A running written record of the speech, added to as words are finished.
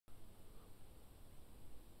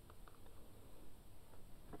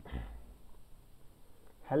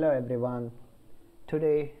Hello everyone.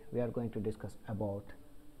 Today we are going to discuss about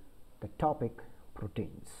the topic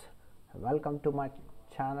proteins. Welcome to my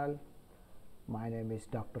channel. My name is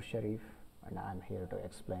Dr. Sharif and I am here to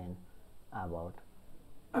explain about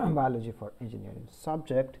biology for engineering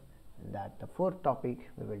subject. That the fourth topic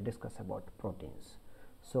we will discuss about proteins.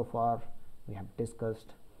 So far we have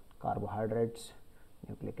discussed carbohydrates,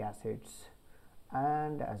 nucleic acids,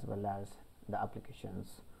 and as well as the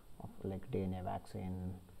applications of like DNA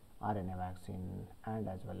vaccine, RNA vaccine, and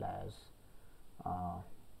as well as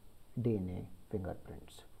DNA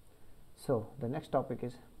fingerprints. So the next topic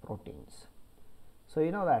is proteins. So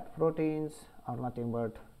you know that proteins are nothing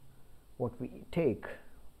but what we take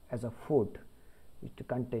as a food, which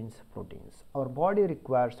contains proteins. Our body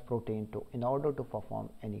requires protein in order to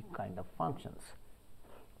perform any kind of functions,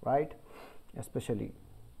 right? Especially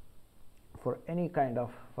for any kind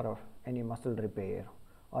of any muscle repair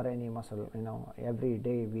or any muscle, every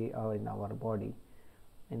day we are in our body,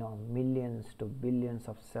 millions to billions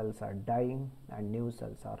of cells are dying and new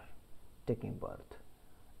cells are taking birth,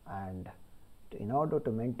 and in order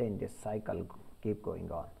to maintain this cycle keep going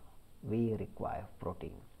on, we require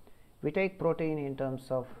protein. We take protein in terms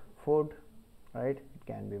of food, right? It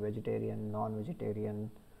can be vegetarian, non-vegetarian,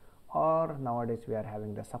 or nowadays we are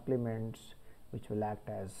having the supplements which will act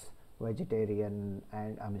as vegetarian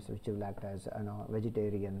and which will act as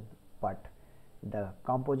vegetarian, but the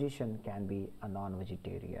composition can be a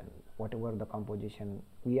non-vegetarian. Whatever the composition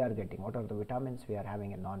we are getting, what are the vitamins we are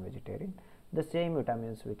having in non-vegetarian, the same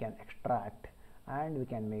vitamins we can extract and we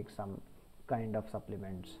can make some kind of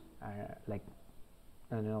supplements like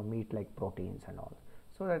meat like proteins and all,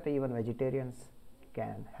 so that even vegetarians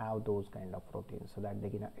can have those kind of proteins, so that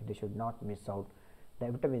they should not miss out the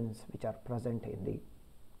vitamins which are present in the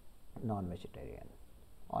non-vegetarian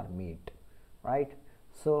or meat, right?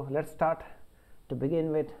 So let's start. To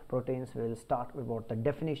begin with proteins, we will start about the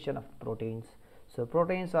definition of proteins. So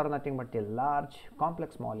proteins are nothing but a large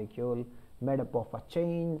complex molecule made up of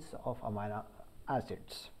chains of amino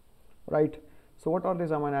acids, right? So what are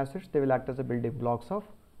these amino acids? They will act as the building blocks of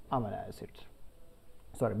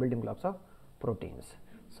building blocks of proteins.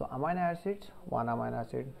 So amino acids, one amino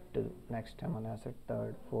acid to next amino acid,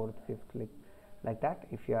 third, fourth, fifth, like that.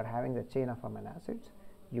 If you are having the chain of amino acids,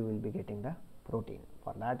 you will be getting the protein.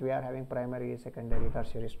 For that we are having primary, secondary,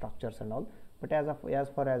 tertiary structures and all, but as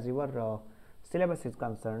far as your syllabus is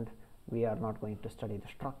concerned, we are not going to study the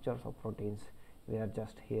structures of proteins. We are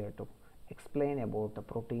just here to explain about the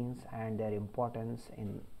proteins and their importance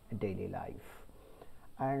in daily life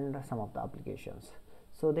and some of the applications.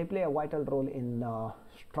 So they play a vital role in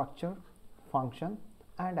structure, function,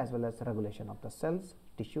 and as well as regulation of the cells,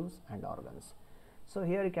 tissues and organs. So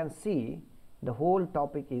here you can see the whole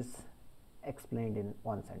topic is explained in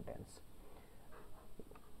one sentence.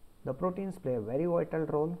 The proteins play a very vital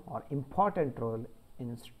role or important role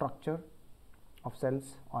in structure of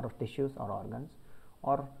cells or of tissues or organs,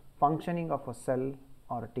 or functioning of a cell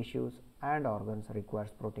or tissues and organs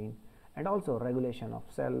requires protein, and also regulation of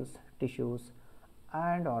cells, tissues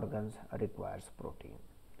and organs requires protein.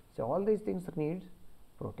 So all these things need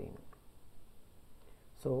protein.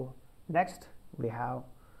 So next we have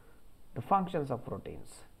the functions of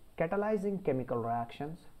proteins. Catalyzing chemical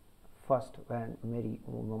reactions. First,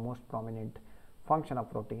 most prominent function of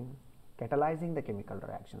protein, catalyzing the chemical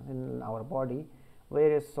reactions in our body.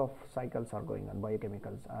 Various of cycles are going on,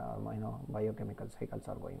 biochemical cycles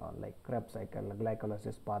are going on, like Krebs cycle,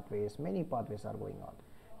 glycolysis pathways, many pathways are going on.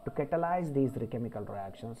 To catalyze these chemical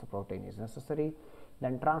reactions, protein is necessary.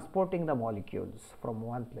 Then transporting the molecules from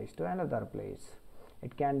one place to another place.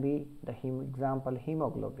 It can be the example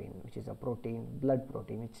hemoglobin, which is a protein, blood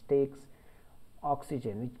protein, which takes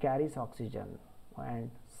oxygen, which carries oxygen and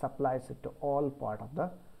supplies it to all part of the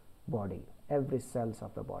body, every cells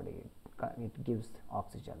of the body. It gives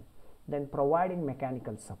oxygen. Then providing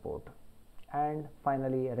mechanical support, and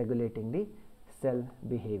finally regulating the cell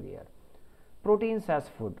behavior. Proteins as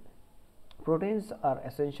food. Proteins are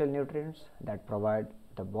essential nutrients that provide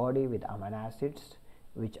the body with amino acids,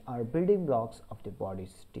 which are building blocks of the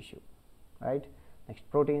body's tissue, right? Next,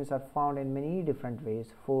 proteins are found in many different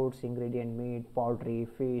ways: foods, ingredient, meat, poultry,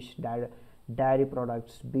 fish, dairy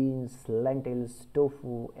products, beans, lentils,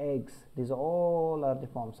 tofu, eggs. These all are the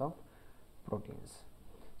forms of proteins.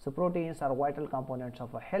 So proteins are vital components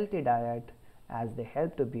of a healthy diet, as they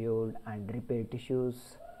help to build and repair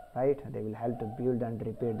tissues, right? They will help to build and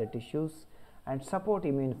repair the tissues and support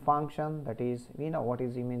immune function. That is, we know what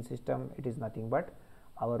is immune system. It is nothing but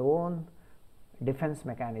our own defense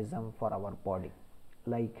mechanism for our body.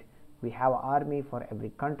 Like we have an army for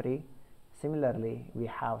every country, Similarly, we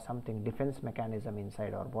have something defense mechanism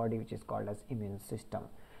inside our body which is called as immune system.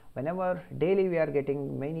 Whenever daily we are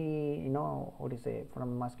getting many, what do you say,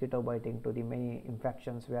 from mosquito biting to the many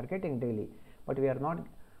infections we are getting daily, but we are not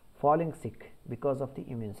falling sick because of the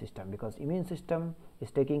immune system, because immune system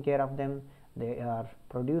is taking care of them. They are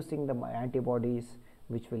producing the antibodies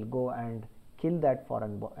which will go and kill that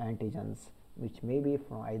foreign antigens, which may be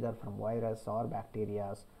from either from virus or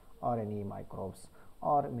bacteria or any microbes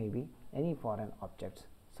or maybe any foreign objects,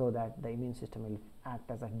 so that the immune system will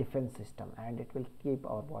act as a defense system and it will keep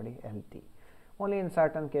our body healthy. Only in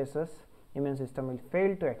certain cases immune system will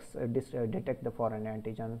fail to detect the foreign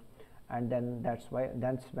antigen, and then that's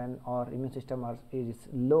when our immune system is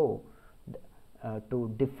low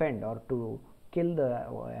to defend or to kill the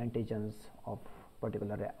antigens of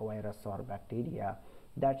particular virus or bacteria.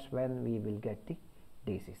 That's when we will get the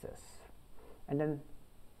diseases. And then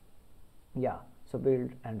so build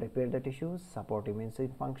and repair the tissues, support immune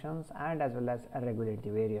functions, and as well as regulate the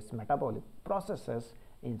various metabolic processes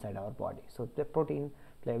inside our body. So the protein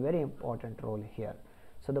play a very important role here.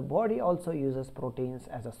 So the body also uses proteins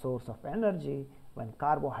as a source of energy when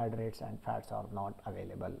carbohydrates and fats are not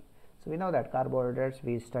available. So we know that carbohydrates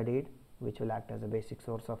we studied, which will act as a basic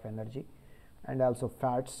source of energy, and also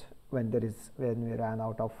fats when we ran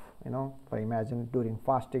out of, for imagine during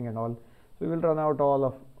fasting and all, we will run out all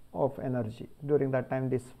of energy. During that time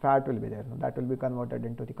this fat will be there, that will be converted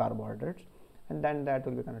into the carbohydrates, and then that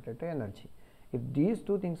will be converted to energy. If these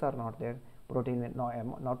two things are not there, protein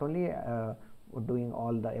will not only doing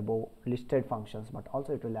all the above listed functions, but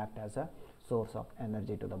also it will act as a source of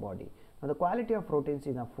energy to the body. Now the quality of proteins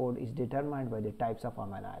in a food is determined by the types of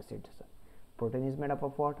amino acids. Protein is made up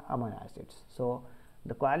of what? Amino acids. So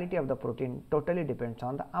the quality of the protein totally depends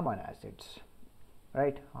on the amino acids,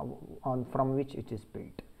 right, from which it is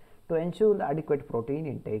built. To ensure the adequate protein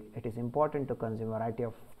intake, it is important to consume a variety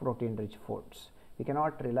of protein rich foods. We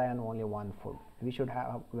cannot rely on only one food. We should have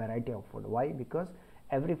a variety of food. Why? Because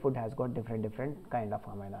every food has got different kind of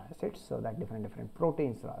amino acids, so that different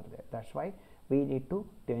proteins are there. That's why we need to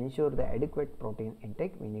ensure the adequate protein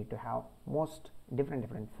intake, we need to have most different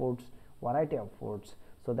foods, variety of foods,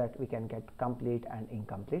 so that we can get complete and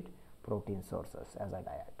incomplete protein sources as a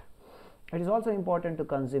diet. It is also important to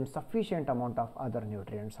consume sufficient amount of other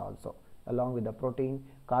nutrients also. Along with the protein,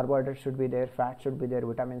 carbohydrates should be there, fat should be there,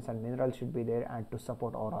 vitamins and minerals should be there, and to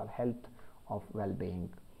support overall health of well-being.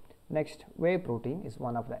 Next, whey protein is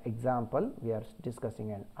one of the example. We are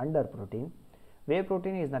discussing an under protein. Whey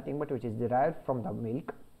protein is nothing but which is derived from the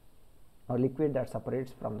milk or liquid that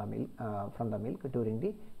separates from the milk during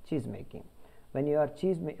the cheese making. When you are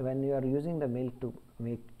using the milk to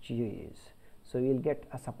make cheese, so you will get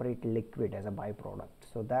a separate liquid as a byproduct.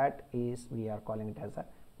 So that is, we are calling it as a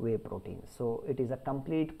whey protein. So it is a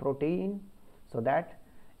complete protein, so that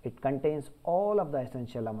it contains all of the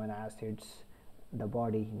essential amino acids the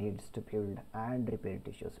body needs to build and repair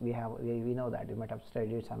tissues. We know that you might have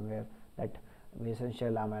studied somewhere that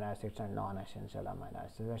essential amino acids and non-essential amino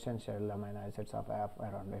acids. Essential amino acids of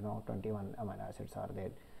around 21 amino acids are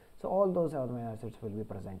there. So all those amino acids will be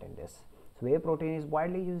present in this. So whey protein is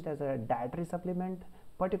widely used as a dietary supplement,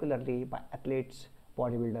 particularly by athletes,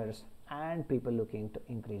 bodybuilders, and people looking to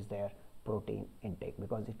increase their protein intake,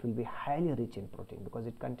 because it will be highly rich in protein, because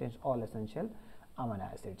it contains all essential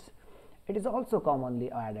amino acids. It is also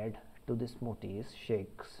commonly added to the smoothies,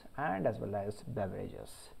 shakes, and as well as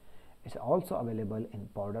beverages. It's also available in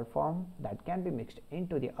powder form that can be mixed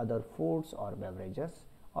into the other foods or beverages,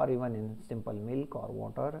 or even in simple milk or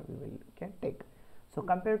water can take. So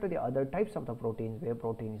compared to the other types of the proteins, whey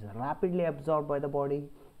protein is rapidly absorbed by the body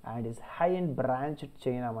and is high in branched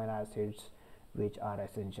chain amino acids, which are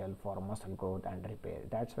essential for muscle growth and repair.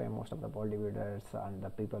 That's why most of the bodybuilders and the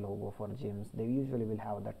people who go for gyms, they usually will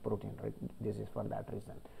have that protein. Right? This is for that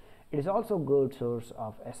reason. It is also a good source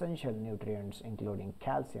of essential nutrients including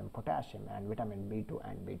calcium, potassium, and vitamin B2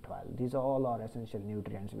 and B12. These all are essential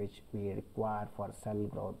nutrients which we require for cell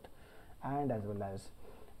growth and as well as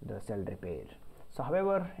the cell repair. So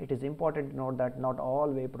however, it is important to note that not all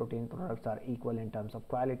whey protein products are equal in terms of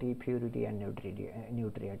quality, purity, and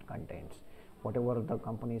nutrient contents. Whatever the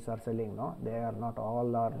companies are selling, they are not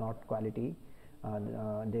all are not quality.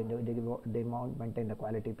 They maintain the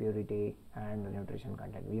quality, purity, and the nutrition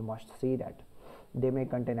content. We must see that they may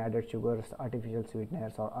contain added sugars, artificial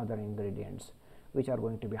sweeteners, or other ingredients which are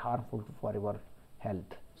going to be harmful for your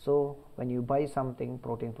health. So when you buy something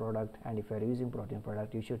protein product, and if you are using protein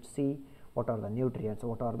product, you should see what are the nutrients,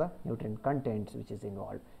 what are the nutrient contents which is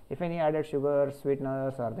involved. If any added sugars,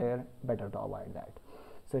 sweeteners are there, better to avoid that.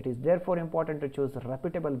 So it is therefore important to choose a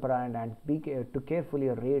reputable brand and to carefully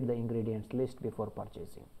read the ingredients list before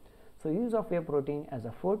purchasing. So use of whey protein as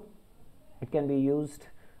a food, it can be used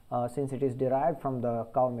since it is derived from the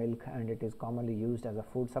cow milk and it is commonly used as a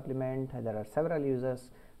food supplement. There are several uses.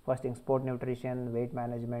 First in sport nutrition, weight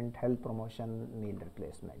management, health promotion, meal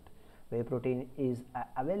replacement. Whey protein is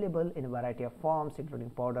available in a variety of forms including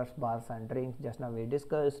powders, bars and drinks. Just now we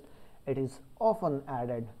discussed. It is often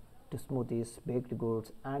added to smoothies, baked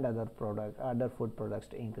goods and other food products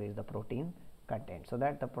to increase the protein content, so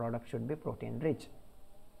that the product should be protein rich.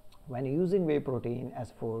 When using whey protein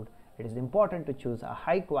as food, it is important to choose a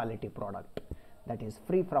high quality product that is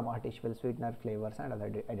free from artificial sweetener, flavors and other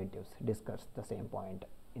additives. Discussed the same point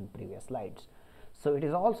in previous slides. So it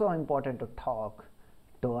is also important to talk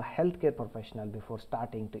to a healthcare professional before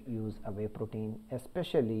starting to use a whey protein,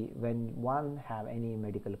 especially when one have any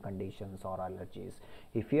medical conditions or allergies.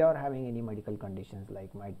 If you are having any medical conditions,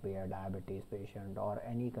 like might be a diabetes patient or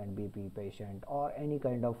any kind BP patient or any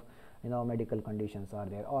kind of medical conditions are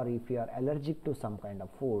there, or if you are allergic to some kind of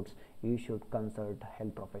foods, you should consult a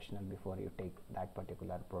health professional before you take that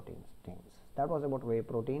particular protein things. That was about whey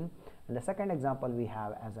protein. And the second example we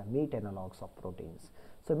have as a meat analogs of proteins.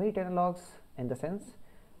 So meat analogs, in the sense,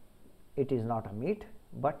 it is not a meat,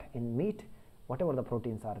 but in meat whatever the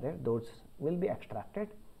proteins are there, those will be extracted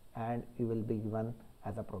and you will be given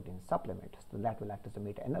as a protein supplement. So that will act as a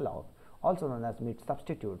meat analog, also known as meat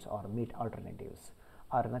substitutes or meat alternatives,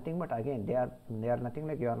 are nothing but again they are nothing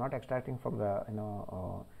like you are not extracting from the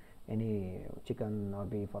any chicken or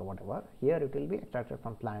beef or whatever. Here it will be extracted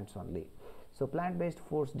from plants only. So plant-based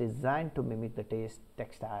foods designed to mimic the taste,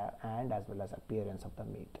 texture and as well as appearance of the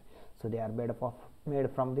meat. So they are made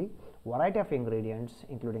from the variety of ingredients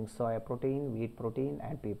including soy protein, wheat protein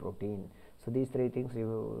and pea protein. So these three things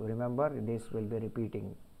you remember, this will be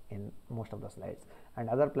repeating in most of the slides, and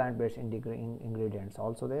other plant-based ingredients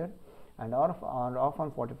also there, and are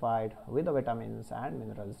often fortified with the vitamins and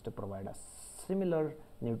minerals to provide a similar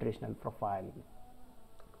nutritional profile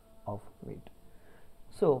of meat.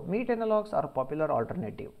 So meat analogs are a popular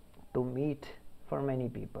alternative to meat for many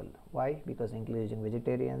people. Why? Because including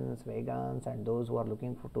vegetarians, vegans and those who are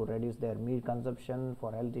looking to reduce their meat consumption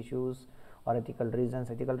for health issues or ethical reasons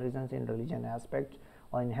in religion aspect,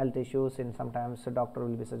 or in health issues, in sometimes a doctor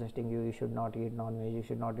will be suggesting you should not eat non-veg, you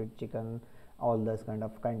should not eat chicken, all those kind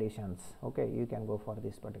of conditions. Okay, you can go for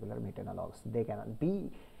these particular meat analogs. They can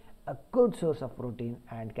be a good source of protein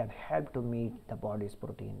and can help to meet the body's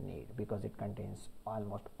protein need because it contains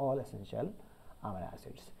almost all essential amino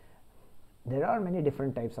acids. There are many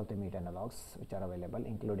different types of the meat analogs which are available,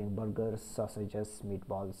 including burgers, sausages,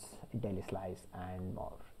 meatballs, deli slice and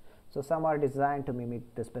more. So some are designed to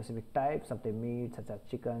mimic the specific types of the meat such as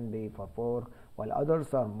chicken, beef or pork, while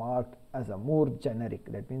others are marked as a more generic,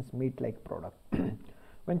 that means meat-like product.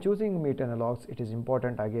 When choosing meat analogs, it is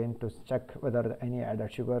important again to check whether any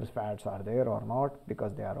added sugars, fats are there or not,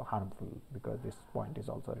 because they are harmful, because this point is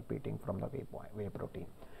also repeating from the whey protein.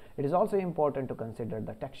 It is also important to consider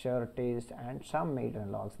the texture, taste and some meat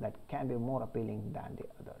analogs that can be more appealing than the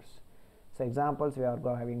others. So examples, we are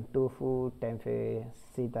having tofu, tempeh,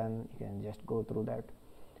 seitan, you can just go through that,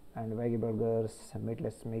 and veggie burgers,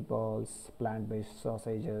 meatless meatballs, plant-based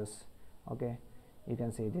sausages. Okay, you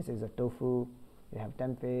can see this is a tofu, we have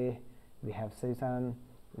tempeh, we have seitan,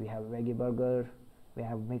 we have veggie burger, we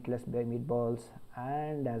have meatless meatballs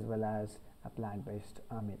and as well as a plant-based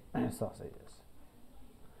sausages.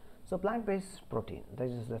 So plant-based protein,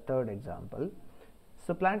 this is the third example.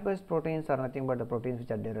 So plant-based proteins are nothing but the proteins which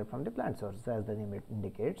are derived from the plant source, as the name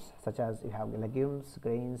indicates, such as you have legumes,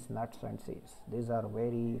 grains, nuts and seeds. These are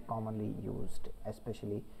very commonly used,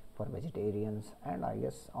 especially for vegetarians, and I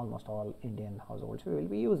guess almost all Indian households will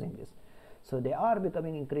be using this. So they are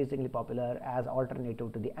becoming increasingly popular as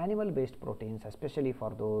alternative to the animal-based proteins, especially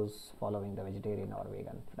for those following the vegetarian or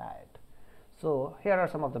vegan diet. So here are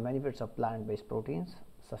some of the benefits of plant-based proteins.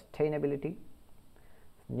 Sustainability,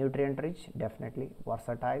 nutrient rich, definitely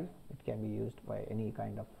versatile, it can be used by any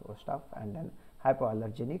kind of stuff, and then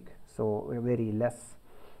hypoallergenic, so very less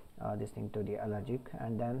this thing to the allergic,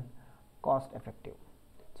 and then cost effective.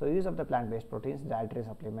 So use of the plant-based proteins, dietary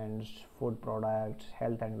supplements, food products,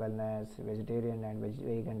 health and wellness, vegetarian and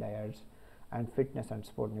vegan diets, and fitness and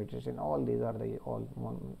sport nutrition, all these are the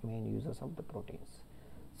main uses of the proteins.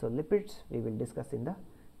 So lipids we will discuss in the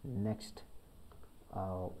next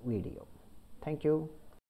video. Thank you.